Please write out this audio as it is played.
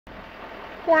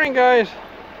Morning, guys.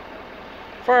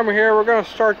 Farmer here. We're going to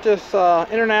start this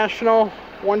International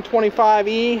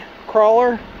 125E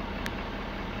crawler.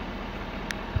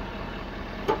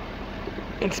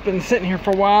 It's been sitting here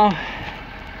for a while.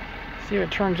 See if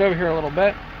it turns over here a little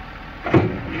bit.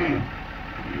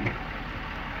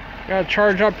 Got to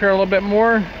charge up here a little bit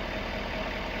more.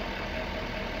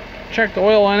 Check the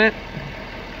oil in it.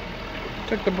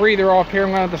 Took the breather off here. I'm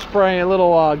going to have to spray a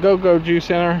little go-go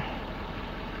juice in her.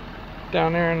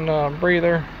 Down there in the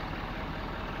breather.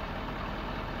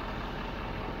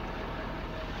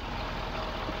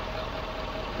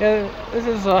 Yeah, this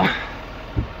is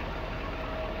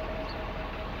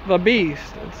the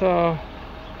beast. It's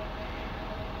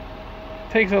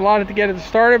takes a lot to get it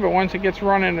started, but once it gets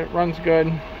running, it runs good.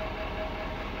 I'm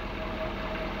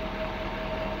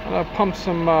gonna pump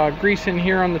some grease in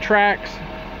here on the tracks,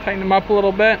 tighten them up a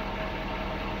little bit.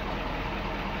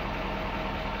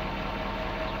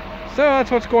 So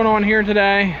that's what's going on here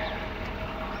today.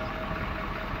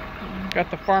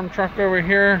 Got the farm truck over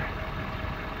here,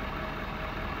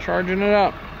 charging it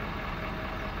up.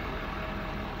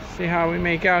 See how we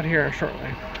make out here shortly.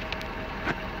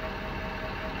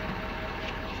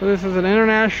 So this is an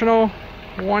International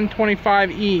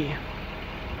 125E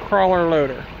crawler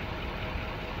loader.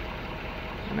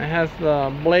 And it has the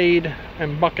blade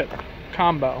and bucket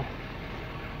combo.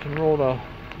 You can roll the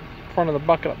front of the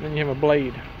bucket up and then you have a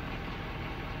blade.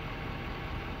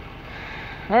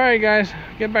 Alright guys,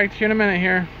 get back to you in a minute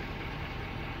here.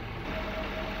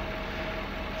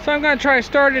 So I'm going to try to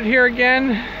start it here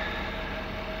again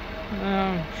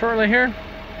shortly here.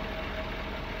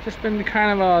 Just been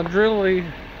kind of a drizzly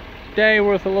day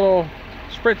with a little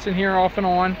spritz in here off and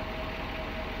on.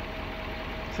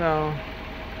 So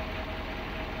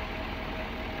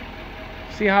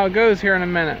see how it goes here in a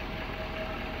minute.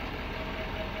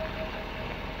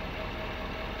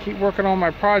 Keep working on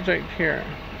my project here.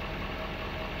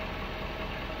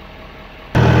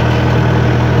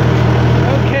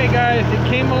 Okay guys, it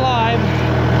came alive.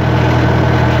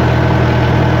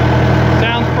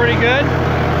 Sounds pretty good.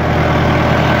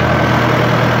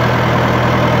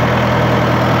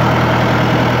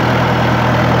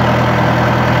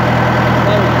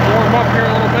 Let's warm up here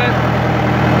a little bit.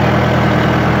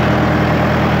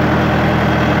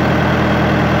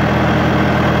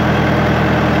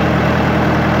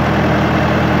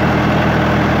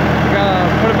 We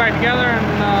gotta put it back together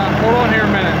and hold on here a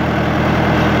minute.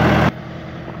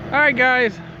 Alright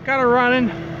guys, got her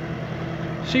running.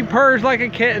 She purrs like a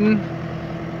kitten.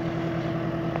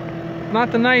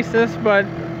 Not the nicest, but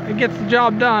it gets the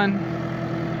job done.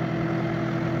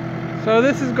 So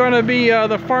this is going to be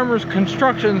the farmer's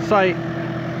construction site.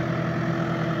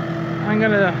 I'm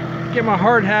going to get my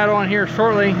hard hat on here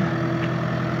shortly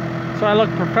so I look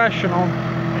professional.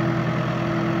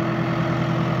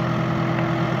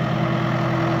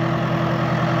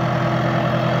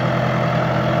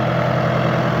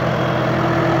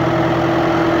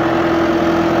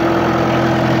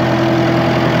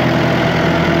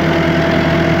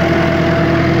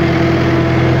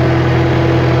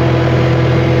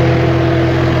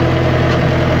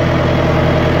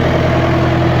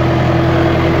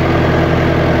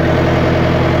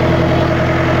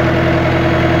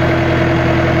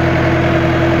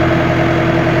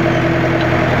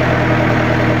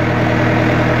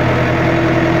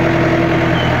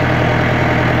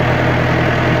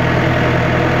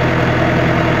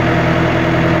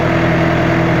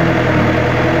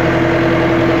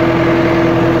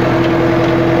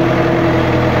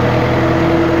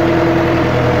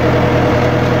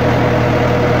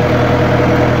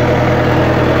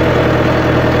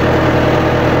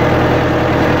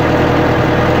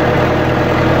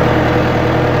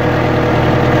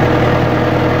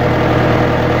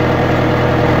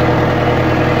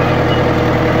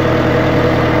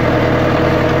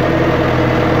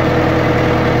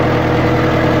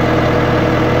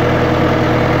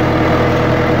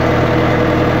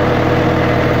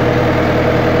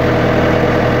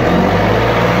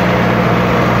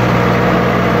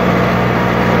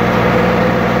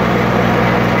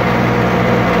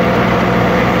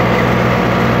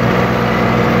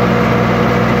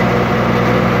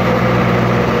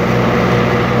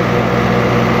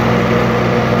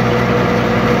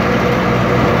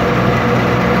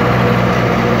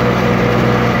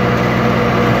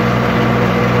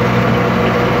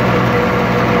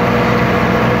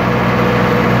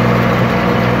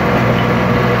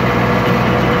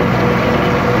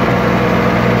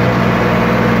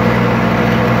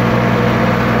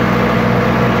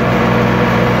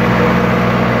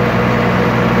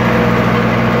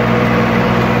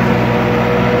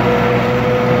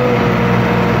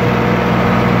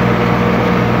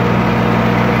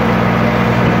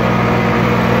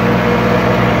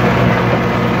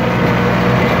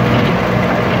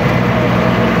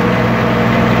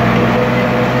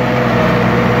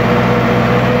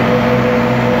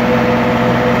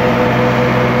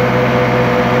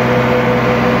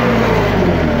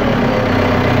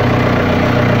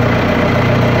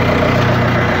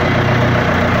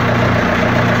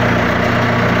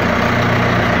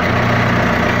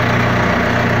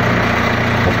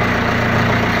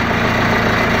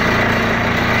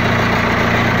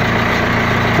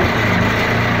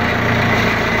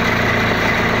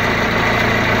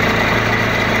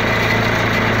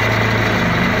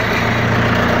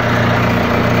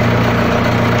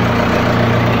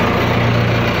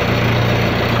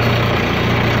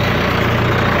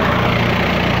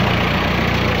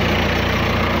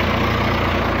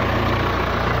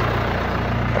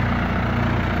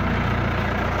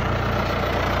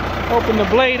 Open the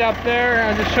blade up there.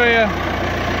 I'll just show you.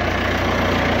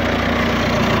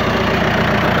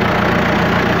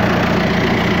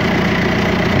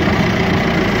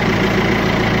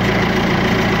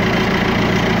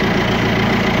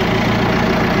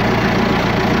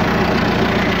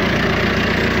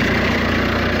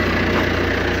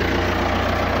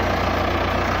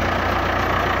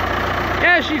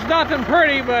 Yeah, she's nothing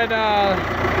pretty, but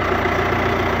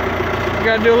we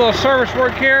gotta do a little service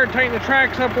work here, tighten the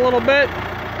tracks up a little bit,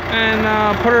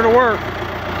 and put her to work.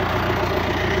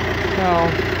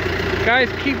 So, guys,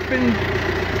 keep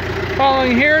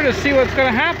following here to see what's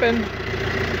gonna happen.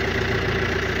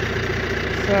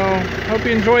 So, hope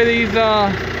you enjoy these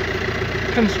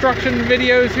construction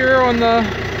videos here on the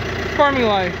farming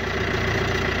life.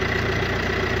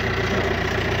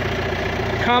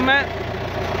 Comment.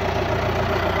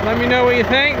 Let me know what you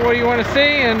think, what do you want to see,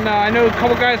 and I know a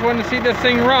couple guys want to see this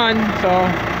thing run, so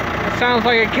it sounds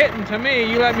like a kitten to me.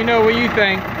 You let me know what you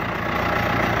think.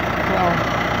 So,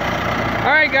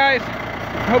 alright guys,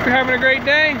 hope you're having a great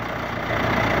day.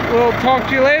 We'll talk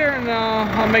to you later, and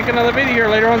I'll make another video here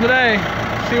later on today.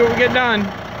 See what we get done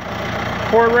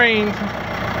before it rains.